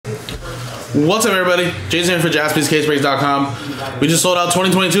What's up, everybody? Jason here for JaspysCaseBreaks.com. We just sold out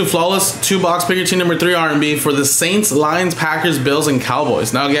 2022 Flawless 2-box picker team number 3 RNB for the Saints, Lions, Packers, Bills, and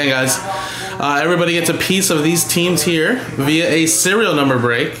Cowboys. Now again, guys, everybody gets a piece of these teams here via a serial number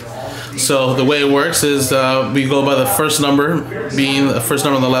break. So the way it works is we go by the first number, being the first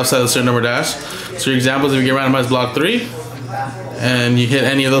number on the left side of the serial number dash. So your examples, if you get randomized block 3, and you hit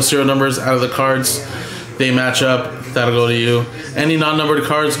any of those serial numbers out of the cards, they match up, that'll go to you. Any non-numbered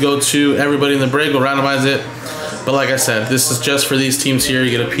cards go to everybody in the break, we'll randomize it. But like I said, this is just for these teams here, you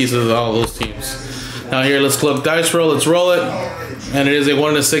get a piece of all those teams. Now here, let's click dice roll, let's roll it. And it is a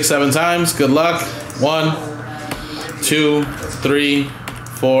 1 to 6, 7 times, good luck. 1, 2, 3,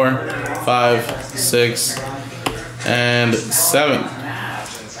 4, 5, 6, and 7.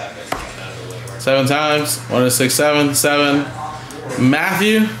 7 times, 1 to 6, 7, 7.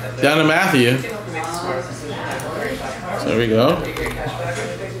 Matthew, down to Matthew. So there we go.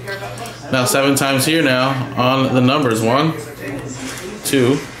 Now 7 times here now on the numbers. 1,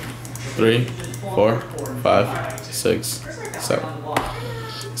 2, 3, 4, 5, 6, 7.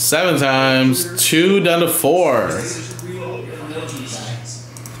 7 times, 2 down to 4.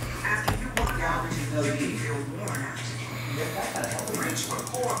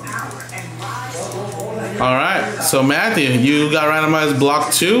 Alright, so Matthew, you got randomized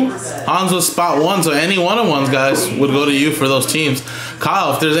block 2. Hans was spot 1, so any one of ones, guys, would go to you for those teams.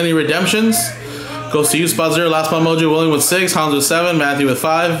 Kyle, if there's any redemptions, goes to you. Spot 0, last spot Mojo, William with 6, Hans with 7, Matthew with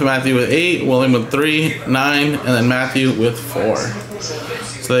 5, Matthew with 8, William with 3, 9, and then Matthew with 4.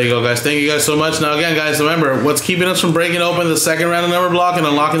 So there you go, guys. Thank you guys so much. Now again, guys, remember, what's keeping us from breaking open the second random number block and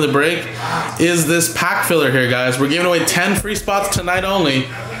unlocking the break is this pack filler here, guys. We're giving away 10 free spots tonight only,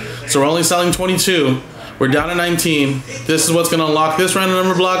 so we're only selling 22. We're down to 19. This is what's going to unlock this random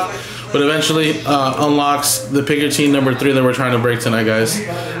number block, but eventually unlocks the picker team number 3 that we're trying to break tonight, guys.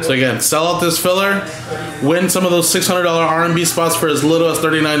 So again, sell out this filler, win some of those $600 RNB spots for as little as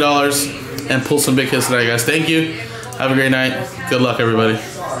 $39, and pull some big hits tonight, guys. Thank you. Have a great night. Good luck, everybody.